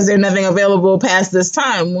why is there nothing available past this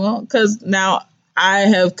time? Well, because now I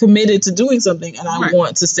have committed to doing something and I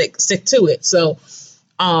want to stick to it. So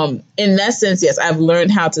in that sense, yes, I've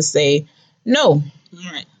learned how to say no.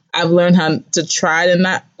 Right. I've learned how to try to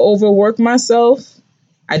not overwork myself.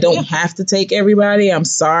 I don't have to take everybody. I'm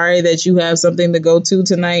sorry that you have something to go to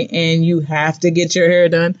tonight and you have to get your hair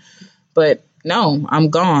done. But no, I'm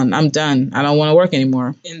gone. I'm done. I don't want to work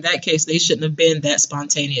anymore. In that case, they shouldn't have been that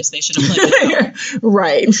spontaneous. They should have planned it out.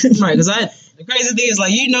 Right. Because the crazy thing is,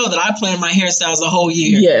 like, that I plan my hairstyles the whole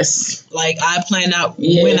year. Yes. Like, I plan out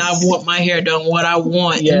when I want my hair done, what I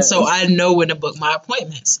want. Yes. And so I know when to book my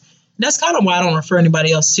appointments. That's kind of why I don't refer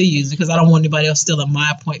anybody else to you, because I don't want anybody else stealing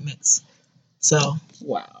my appointments. So.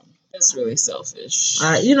 Wow. That's really selfish.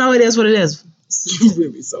 It is what it is. It's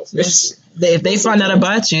really selfish. If they find out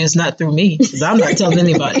about you, it's not through me, because I'm not telling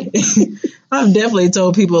anybody. I've definitely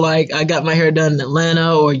told people, like, I got my hair done in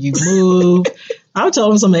Atlanta or you moved. I've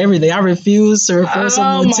told them some of everything. I refuse to refer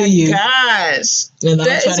someone to you. Oh, my gosh. And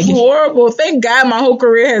that is horrible. Thank God my whole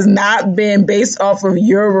career has not been based off of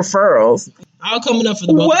your referrals. I'll come up for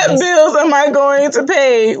the both What of us. bills am I going to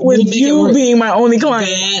pay with you being my only client?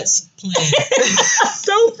 God's plan.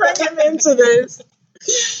 Don't bring him into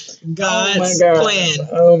this. God's plan.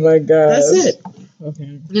 Oh my God. That's it. Okay.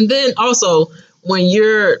 And then also, when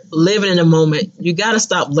you're living in a moment, you got to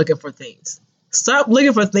stop looking for things. Stop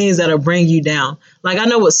looking for things that'll bring you down. Like, I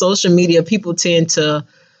know with social media, people tend to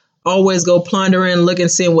always go plundering, looking,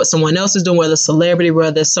 seeing what someone else is doing, whether it's celebrity,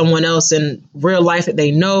 whether it's someone else in real life that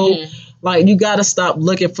they know. Like, you got to stop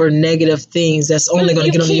looking for negative things that's only going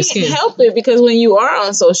to get on your skin. You can't help it, because when you are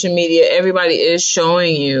on social media, everybody is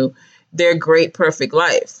showing you their great, perfect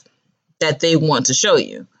life that they want to show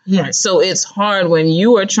you. Right. So it's hard when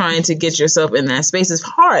you are trying to get yourself in that space. It's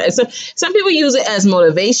hard. Some people use it as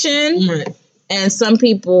motivation, and some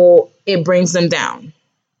people, it brings them down.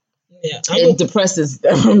 Yeah, it depresses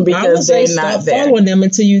them because they're not there. Following them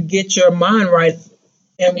until you get your mind right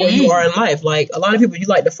and where you are in life. Like, a lot of people, you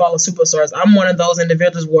like to follow superstars. I'm one of those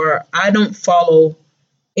individuals where I don't follow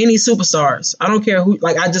any superstars. I don't care who.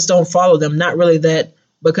 Like, I just don't follow them. Not really that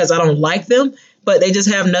because I don't like them, but they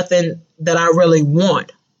just have nothing that I really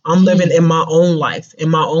want. I'm living in my own life, in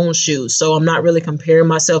my own shoes. So I'm not really comparing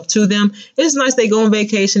myself to them. It's nice they go on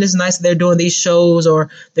vacation. It's nice they're doing these shows or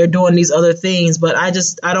they're doing these other things. But I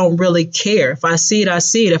don't really care. If I see it, I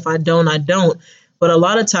see it. If I don't, I don't. But a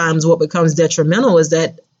lot of times what becomes detrimental is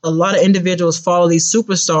that a lot of individuals follow these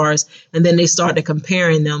superstars and then they start to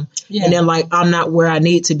comparing them. Yeah. And they're like, I'm not where I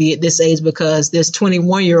need to be at this age because this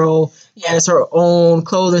 21-year-old has her own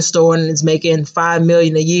clothing store and is making $5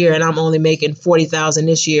 million a year and I'm only making $40,000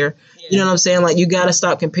 this year. Yeah. You know what I'm saying? Like, you got to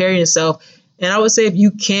stop comparing yourself. And I would say if you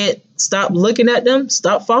can't stop looking at them,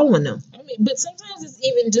 stop following them. I mean, but sometimes it's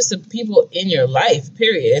even just the people in your life,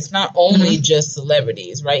 period. It's not only just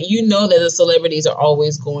celebrities, right? You know that the celebrities are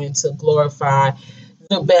always going to glorify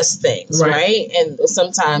the best things, right? And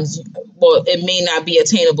sometimes, well, it may not be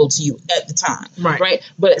attainable to you at the time, right?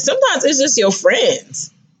 But sometimes it's just your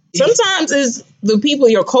friends. Sometimes it's the people,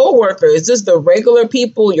 your co-workers, just the regular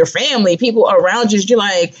people, your family, people around you. You're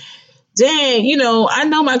like, dang, I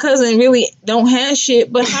know my cousin really don't have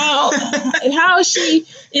shit, but how is she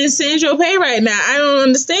in Sandro Pay right now? I don't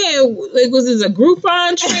understand. Like, was this a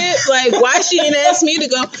Groupon trip? Like, why she didn't ask me to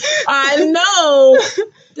go? I know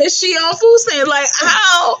that she on food stamps. Like,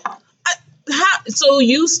 how? So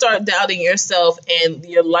you start doubting yourself, and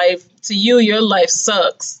your life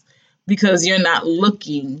sucks because you're not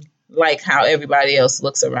looking like how everybody else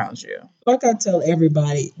looks around you. Like I tell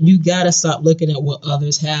everybody, you got to stop looking at what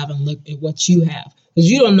others have and look at what you have. Because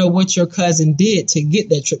you don't know what your cousin did to get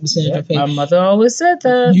that trip to Sandro Pay. My mother always said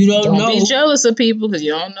that. You don't know. Be jealous of people because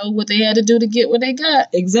you don't know what they had to do to get what they got.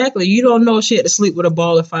 Exactly. You don't know she had to sleep with a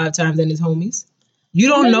baller 5 times than his homies. You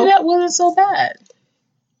don't know. That wasn't so bad.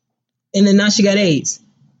 And then now she got AIDS.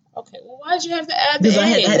 Okay, well, why'd you have to add the AIDS?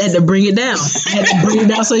 Because I had to bring it down. I had to bring it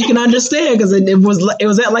down so you can understand. Because it was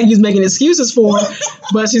that like he was making excuses for her,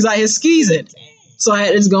 but she's like, his skeezing. So I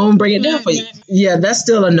had to just go and bring it down for you. Yeah, that's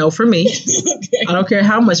still a no for me. Okay. I don't care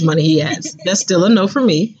how much money he has. That's still a no for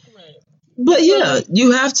me. Right. But yeah,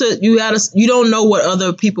 you don't know what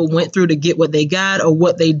other people went through to get what they got or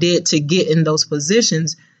what they did to get in those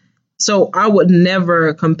positions. So I would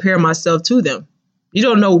never compare myself to them. You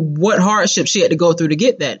don't know what hardship she had to go through to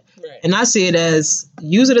get that. Right. And I see it as,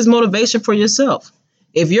 use it as motivation for yourself.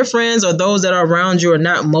 If your friends or those that are around you are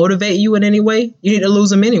not motivating you in any way, you need to lose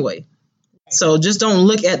them anyway. Right. So just don't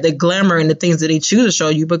look at the glamour and the things that they choose to show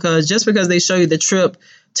you, because just because they show you the trip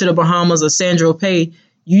to the Bahamas or Sandro Pay,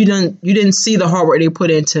 you didn't see the hard work they put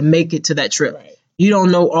in to make it to that trip. Right. You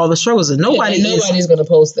don't know all the struggles. And nobody's going to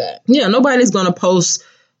post that. Yeah, nobody's going to post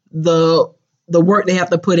the work they have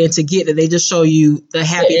to put in to get it. They just show you the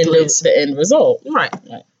happy place. The end result. Right.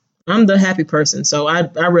 I'm the happy person, so I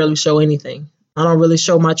rarely show anything. I don't really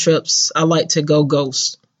show my trips. I like to go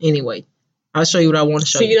ghost anyway. I'll show you what I want to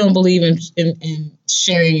show you. So you don't believe in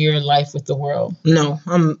sharing your life with the world? No,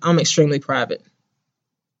 I'm extremely private.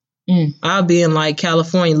 I'll be in like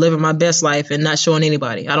California living my best life and not showing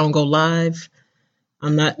anybody. I don't go live.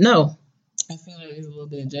 I'm not. No. I feel like there's a little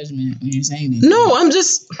bit of judgment when you're saying this.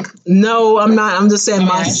 No, I'm not. I'm just saying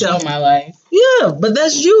myself. I show my life. Yeah, but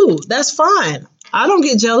that's you. That's fine. I don't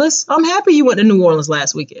get jealous. I'm happy you went to New Orleans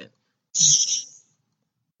last weekend.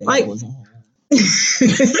 Like, I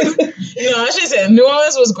should say New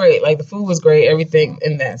Orleans was great. Like, the food was great. Everything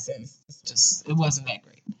in that sense. It wasn't that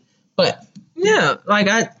great. But yeah, like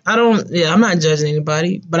I'm not judging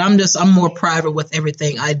anybody, but I'm more private with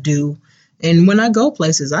everything I do. And when I go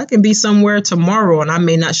places, I can be somewhere tomorrow and I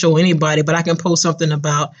may not show anybody, but I can post something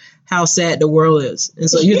about how sad the world is. And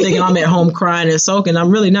so you're thinking I'm at home crying and sulking. I'm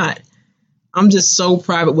really not. I'm just so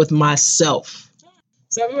private with myself.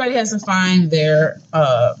 So everybody has to find their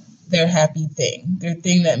happy thing, their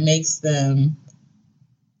thing that makes them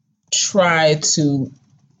try to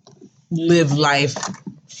live life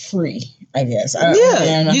free, I guess.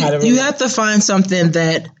 You have to find something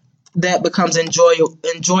that becomes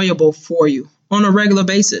enjoyable for you on a regular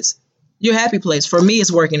basis. Your happy place. For me,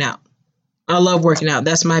 it's working out. I love working out.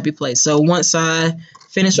 That's my happy place. So once I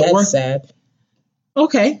finish work. That's sad.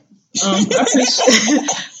 Okay.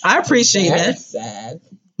 I appreciate that. That's sad.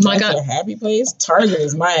 Like your happy place? Target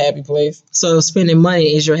is my happy place. So spending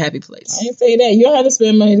money is your happy place. I didn't say that. You don't have to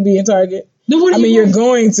spend money to be in Target. You're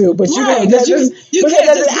going to, but right, you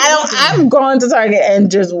can't. I'm going to Target and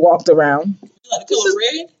just walked around. Like the color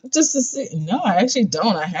red? Just to see. No, I actually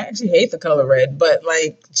don't. I actually hate the color red, but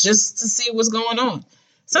like just to see what's going on.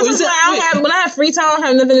 Sometimes when I have free time, I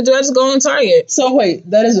have nothing to do. I just go on Target. So wait,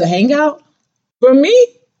 that is a hangout for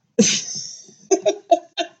me.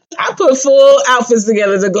 I put full outfits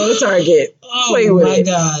together to go to Target. Oh my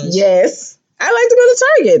gosh! Yes, I like to go to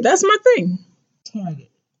Target. That's my thing. Target.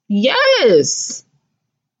 Yes.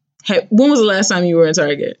 Hey, when was the last time you were in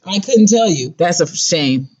Target? I couldn't tell you. That's a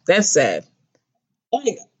shame. That's sad.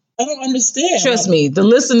 Like, I don't understand. Trust me, the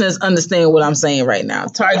listeners understand what I'm saying right now.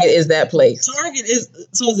 Target is that place. Target is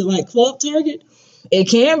it like Club Target? It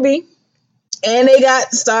can be. And they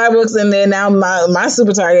got Starbucks in there now. My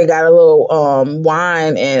Super Target got a little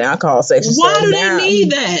wine and alcohol section. Why do they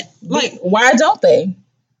need that? Like, why don't they?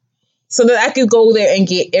 So that I could go there and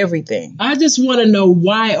get everything. I just want to know,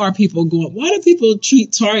 why are people going? Why do people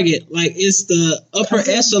treat Target like it's the upper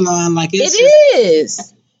echelon? Like it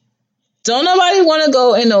is. Don't nobody want to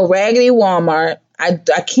go in no raggedy Walmart. I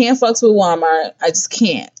can't fucks with Walmart. I just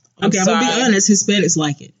can't. I'm gonna be honest. Hispanics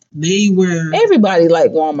like it. Everybody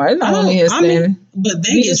like Walmart. Not only Hispanic. But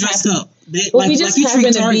they get dressed up.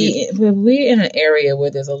 We're in an area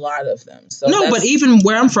where there's a lot of them. So but even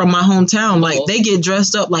where I'm from, my hometown, like they get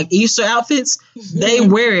dressed up like Easter outfits. They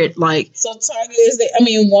wear it like. So Target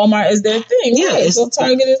Walmart is their thing. Yeah. Right? So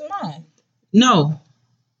Target is mine. No.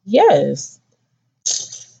 Yes.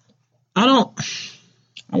 I'm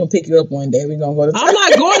gonna pick you up one day. We're gonna go to Target. I'm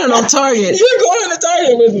not going to no Target. You're going to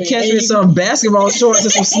Target with me. Catch me some basketball shorts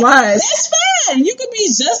and some slides. That's fine. You could be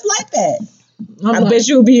just like that. I bet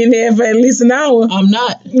you'll be in there for at least an hour. I'm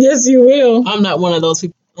not. Yes, you will. I'm not one of those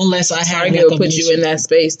people. Unless I have Target will put you in that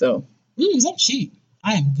space, though. I'm cheap.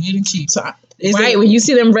 I am good and cheap. Right, when you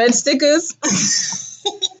see them red stickers,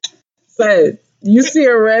 so you see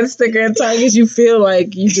a red sticker in Target, you feel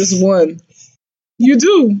like you just won. You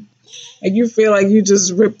do. Like you feel like you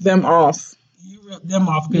just ripped them off. You ripped them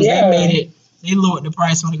off because they lowered the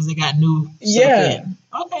price on it because they got new stuff in.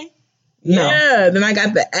 Okay. No. Yeah, then I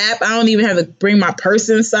got the app. I don't even have to bring my purse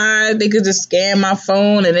inside. They could just scan my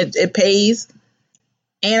phone and it pays.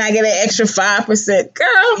 And I get an extra 5%.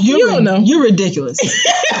 Girl, you don't know. You're ridiculous.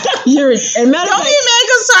 And matter don't be mad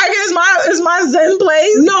because Target is my Zen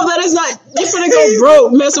place. No, that is not. You're gonna go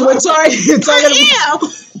broke messing with Target.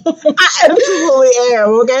 I absolutely am.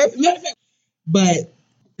 Okay. But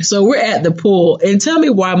so we're at the pool, and tell me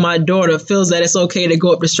why my daughter feels that it's okay to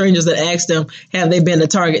go up to strangers and ask them, "Have they been to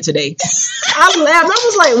Target today?" I laughed. I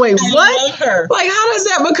was like, "Wait, what? I love her. Like, how does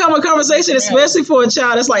that become a conversation, especially for a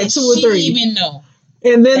child that's like 2 or 3?" She didn't even know.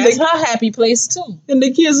 And then that's her happy place too. And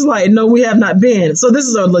the kids is like, "No, we have not been." So this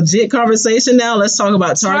is a legit conversation now. Let's talk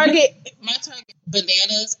about Target. My Target,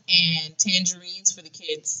 bananas and tangerines for the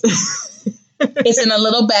kids. It's in a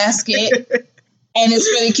little basket. And it's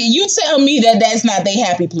for the kid. You tell me that that's not their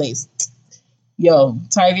happy place. Yo,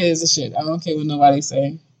 Target is a shit. I don't care what nobody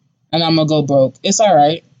say. And I'm going to go broke. It's all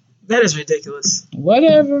right. That is ridiculous.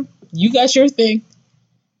 Whatever. You got your thing.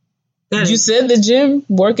 You said the gym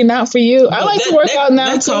working out for you. I like to work out now,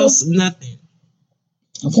 that too. That costs nothing.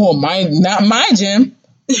 Well, not my gym.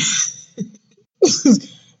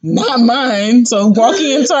 Not mine. So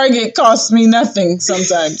walking in Target costs me nothing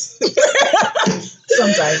sometimes.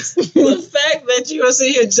 Sometimes. The fact that you are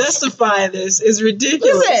sitting here justifying this is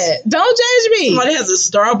ridiculous. Listen, don't judge me. Somebody has a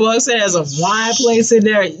Starbucks and has a wine place in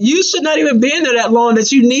there. You should not even be in there that long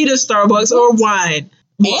that you need a Starbucks or wine.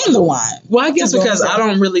 And the wine. Well, I guess because I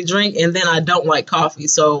don't really drink and then I don't like coffee.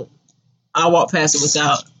 So I walk past it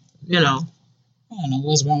without, I don't know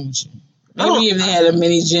what's wrong with you. Maybe if they had a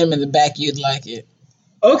mini gym in the back, you'd like it.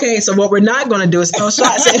 Okay, so what we're not going to do is throw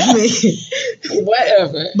shots at me.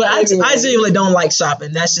 Whatever. But I genuinely don't like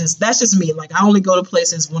shopping. That's just me. Like, I only go to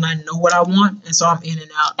places when I know what I want, and so I'm in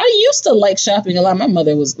and out. I used to like shopping a lot. My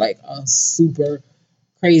mother was like a super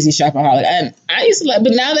crazy shopaholic. And I used to like,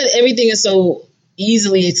 but now that everything is so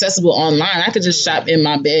easily accessible online, I could just shop in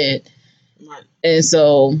my bed. Right. And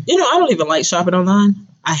so... I don't even like shopping online.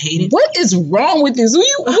 I hate it. What is wrong with this? Who do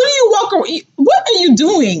you walk around? What are you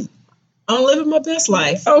doing? I'm living my best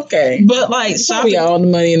life. Okay. But like shopping, all the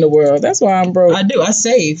money in the world. That's why I'm broke. I do. I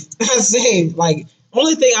save. Like,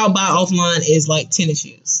 only thing I'll buy offline is like tennis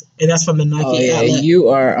shoes. And that's from the Nike outlet. You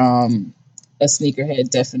are a sneakerhead,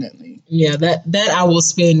 definitely. Yeah, that I will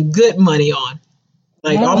spend good money on.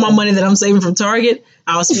 Like all my money that I'm saving from Target,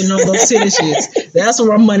 I'll spend on those tennis shoes. That's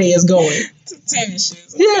where my money is going. Tennis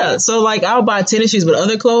shoes. Yeah. So like I'll buy tennis shoes, but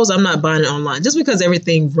other clothes, I'm not buying it online. Just because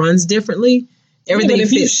everything runs differently. Everything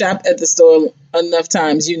if you shop at the store enough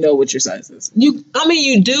times, you know what your size is. You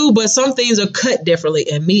do, but some things are cut differently.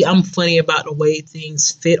 And me, I'm funny about the way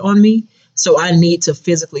things fit on me. So I need to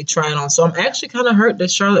physically try it on. So I'm actually kind of hurt that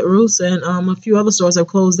Charlotte Russe and a few other stores have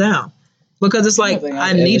closed down. Because it's like,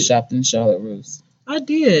 I need... shopped in Charlotte Russe. I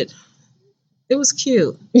did. It was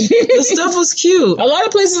cute. The stuff was cute. A lot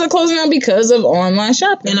of places are closing down because of online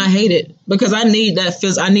shopping. And I hate it because I need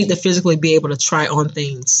I need to physically be able to try on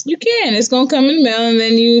things. You can. It's going to come in the mail and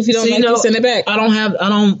then if you don't like it, send it back. I don't have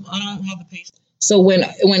the patience. So when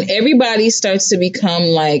everybody starts to become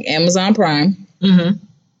like Amazon Prime,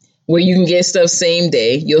 where you can get stuff same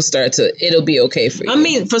day, it'll be okay for you. I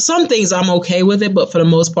mean, for some things I'm okay with it, but for the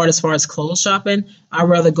most part, as far as clothes shopping, I'd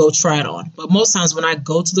rather go try it on. But most times when I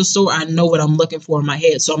go to the store, I know what I'm looking for in my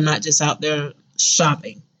head, so I'm not just out there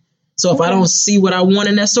shopping. So if I don't see what I want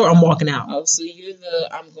in that store, I'm walking out. Oh, so you're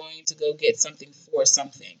I'm going to go get something for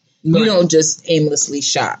something. Right. You don't just aimlessly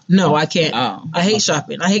shop. No, I can't. Oh, I hate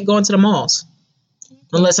shopping. I hate going to the malls.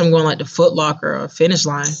 Unless I'm going like to Foot Locker or Finish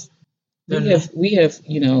Line. We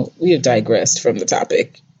have digressed from the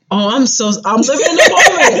topic. Oh, I'm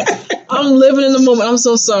living in the moment. I'm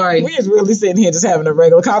so sorry. We're really sitting here just having a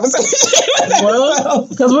regular conversation. Well,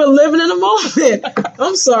 because we're living in the moment.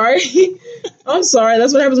 I'm sorry. That's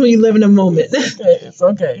what happens when you live in the moment. It's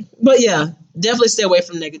okay. But yeah, definitely stay away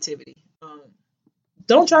from negativity.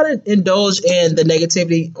 Don't try to indulge in the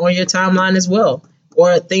negativity on your timeline as well.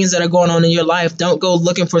 Or things that are going on in your life. Don't go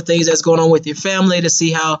looking for things that's going on with your family to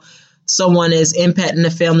see how someone is impacting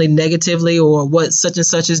the family negatively or what such and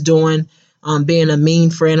such is doing, being a mean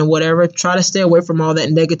friend or whatever, try to stay away from all that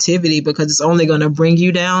negativity because it's only going to bring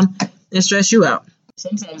you down and stress you out.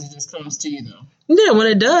 Sometimes it just comes to you, though. Yeah, when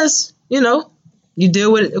it does, you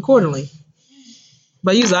deal with it accordingly.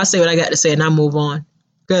 But usually I say what I got to say and I move on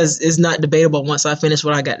because it's not debatable once I finish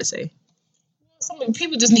what I got to say.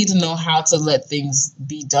 People just need to know how to let things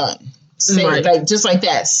be done. Say, just like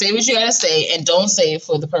that. Say what you got to say and don't say it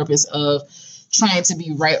for the purpose of trying to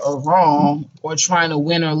be right or wrong or trying to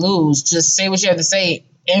win or lose. Just say what you have to say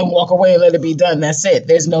and walk away and let it be done. That's it.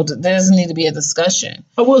 There doesn't need to be a discussion.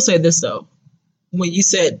 I will say this, though. When you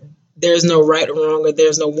said there's no right or wrong or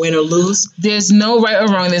there's no win or lose. There's no right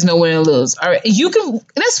or wrong. There's no win or lose. All right.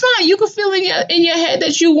 That's fine. You can feel in your head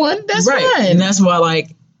that you won. That's right. Fine. And that's why,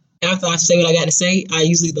 after I say what I got to say, I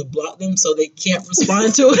usually block them so they can't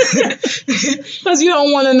respond to it. Because you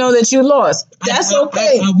don't want to know that you lost. That's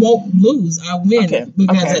okay. I won't lose. I win. Okay.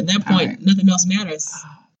 Because at that point, nothing else matters.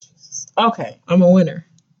 Okay. I'm a winner.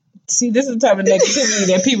 See, this is the type of negativity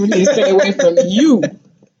that people need to stay away from.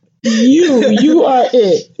 You are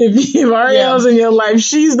it. If Ariel's in your life,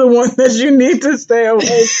 she's the one that you need to stay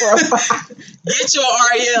away from. Get your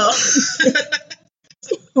Ariel.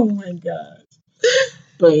 Oh my God.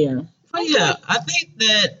 But yeah, I think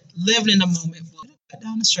that living in the moment will cut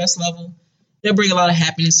down the stress level. It'll bring a lot of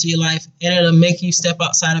happiness to your life, and it'll make you step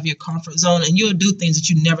outside of your comfort zone, and you'll do things that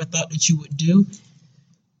you never thought that you would do,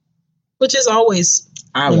 which is always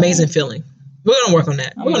an amazing feeling. We're gonna work on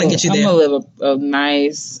that. I'm gonna get you there. I'm gonna live a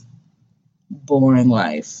nice, boring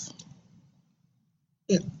life.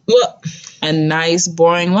 What? A nice,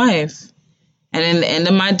 boring life, and in the end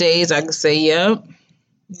of my days, I can say, "Yep."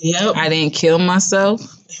 I didn't kill myself.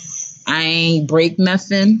 I ain't break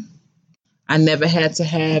nothing. I never had to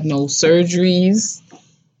have no surgeries.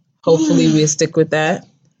 Hopefully we'll stick with that.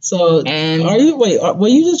 So, were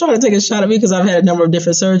you just trying to take a shot at me because I've had a number of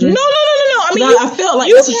different surgeries? No. I mean, I felt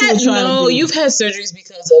like that's what you were trying to do. You've had surgeries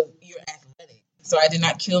because of your athletic. So I did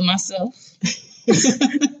not kill myself.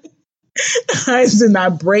 I did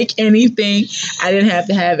not break anything. I didn't have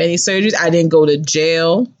to have any surgeries. I didn't go to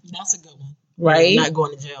jail. That's a good one. Right? Not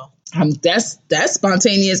going to jail. That's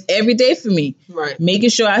spontaneous every day for me. Right. Making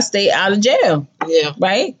sure I stay out of jail. Yeah.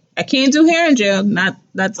 Right? I can't do hair in jail. Not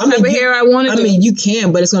the type of hair I want to do. I mean, you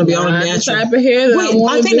can, but it's going to be all natural. The type of hair that I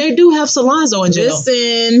want I think they do have salons though in jail.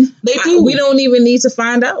 Listen. They do. We don't even need to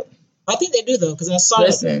find out. I think they do though, because I saw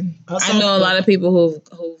Listen, I know a lot of people who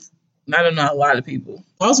I don't know a lot of people.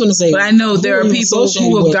 I was going to say, but I know there are people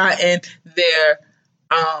who have gotten their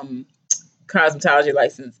cosmetology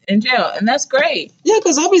license in jail, and that's great. Yeah,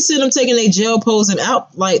 because I'll be seeing them taking their jail pose and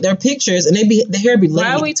out like their pictures, and the hair be laid.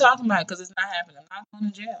 Why are we talking about it? Because it's not happening. I'm not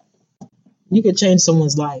going to jail. You could change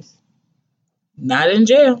someone's life. Not in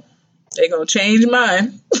jail. They're going to change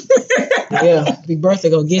mine. Yeah, Big Bertha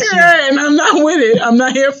gonna get you. Yeah, and I'm not with it. I'm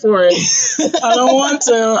not here for it. I don't want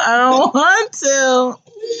to.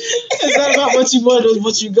 It's not about what you want, it's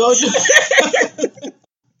what you go do.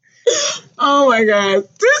 Oh my God.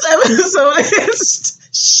 This episode is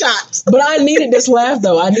shot. But I needed this laugh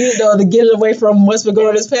though. I needed to get it away from what's been going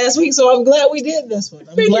on this past week. So I'm glad we did this one.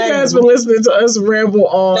 Thank you guys for listening to us ramble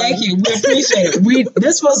on. Thank you. We appreciate it.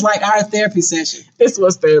 This was like our therapy session. This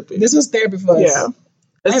was therapy. This was therapy for us. Yeah.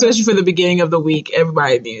 Especially for the beginning of the week.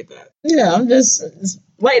 Everybody needed that. Yeah, I'm just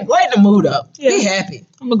lighten the mood up. Yeah. Be happy.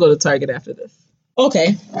 I'm going to go to Target after this.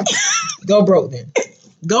 Okay. Go broke then.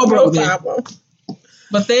 Go broke then.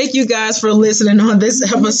 But thank you guys for listening on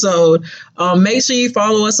this episode. Make sure you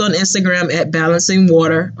follow us on Instagram at Balancing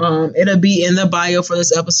Water. It'll be in the bio for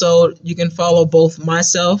this episode. You can follow both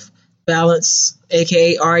myself, Balance,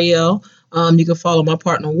 aka Ariel. You can follow my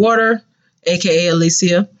partner, Water, aka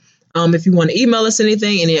Alicia. If you want to email us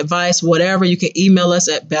anything, any advice, whatever, you can email us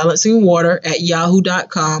at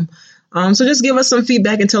balancingwater@yahoo.com. So just give us some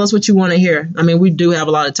feedback and tell us what you want to hear. I mean, we do have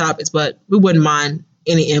a lot of topics, but we wouldn't mind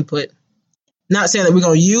any input. Not saying that we're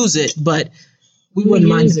going to use it, but we wouldn't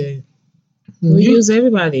mind it. We'll use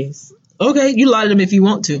everybody's. Okay, you lie to them if you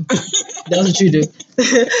want to. That's what you do.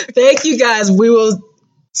 Thank you guys. We will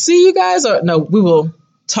see you guys, we will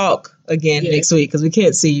talk again next week because we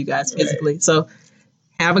can't see you guys physically. Right. So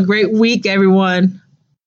have a great week, everyone.